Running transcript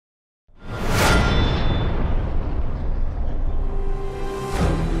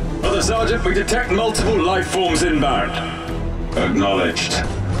Sergeant, we detect multiple life forms inbound. Acknowledged.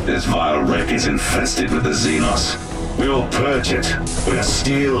 This vile wreck is infested with the Xenos. We will purge it with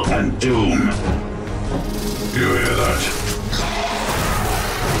steel and doom. You hear that?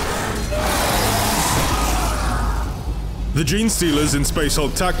 The Genestealers in Space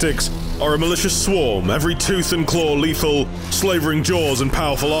Hulk Tactics are a malicious swarm, every tooth and claw lethal, slavering jaws and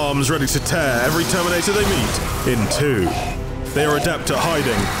powerful arms ready to tear every Terminator they meet in two. They are adept at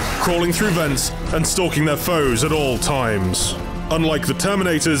hiding, crawling through vents, and stalking their foes at all times. Unlike the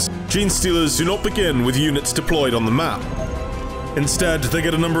Terminators, Genestealers do not begin with units deployed on the map. Instead, they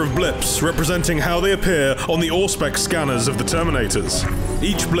get a number of blips representing how they appear on the Auspex scanners of the Terminators.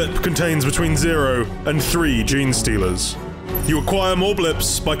 Each blip contains between 0 and 3 Genestealers. You acquire more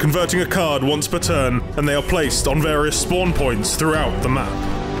blips by converting a card once per turn, and they are placed on various spawn points throughout the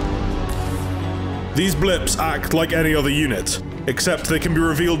map. These blips act like any other unit, except they can be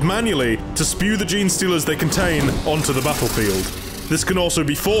revealed manually to spew the Genestealers they contain onto the battlefield. This can also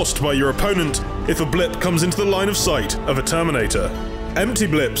be forced by your opponent if a blip comes into the line of sight of a Terminator. Empty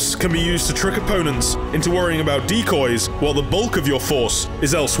blips can be used to trick opponents into worrying about decoys while the bulk of your force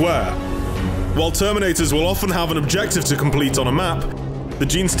is elsewhere. While Terminators will often have an objective to complete on a map, the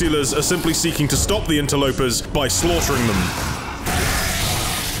Genestealers are simply seeking to stop the interlopers by slaughtering them.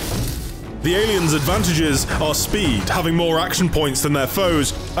 The aliens' advantages are speed, having more action points than their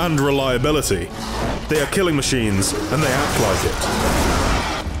foes, and reliability. They are killing machines, and they act like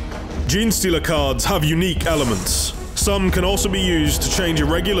it. Genestealer cards have unique elements. Some can also be used to change a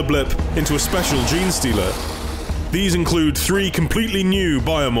regular blip into a special Genestealer. These include 3 completely new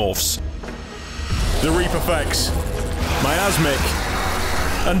biomorphs: the Reaperfex, Miasmic,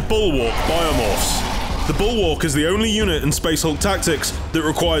 and Bulwark biomorphs. The Bulwark is the only unit in Space Hulk Tactics that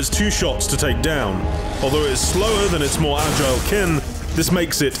requires 2 shots to take down. Although it is slower than its more agile kin, this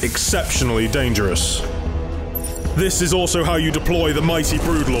makes it exceptionally dangerous. This is also how you deploy the mighty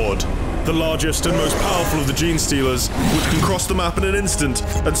Broodlord, the largest and most powerful of the Genestealers, which can cross the map in an instant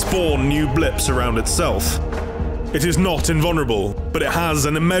and spawn new blips around itself. It is not invulnerable, but it has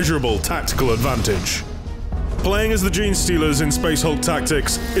an immeasurable tactical advantage. Playing as the Genestealers in Space Hulk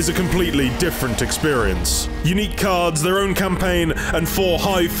Tactics is a completely different experience. Unique cards, their own campaign, and 4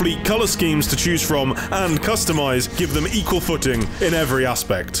 high fleet color schemes to choose from and customize give them equal footing in every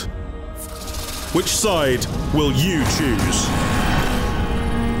aspect. Which side will you choose?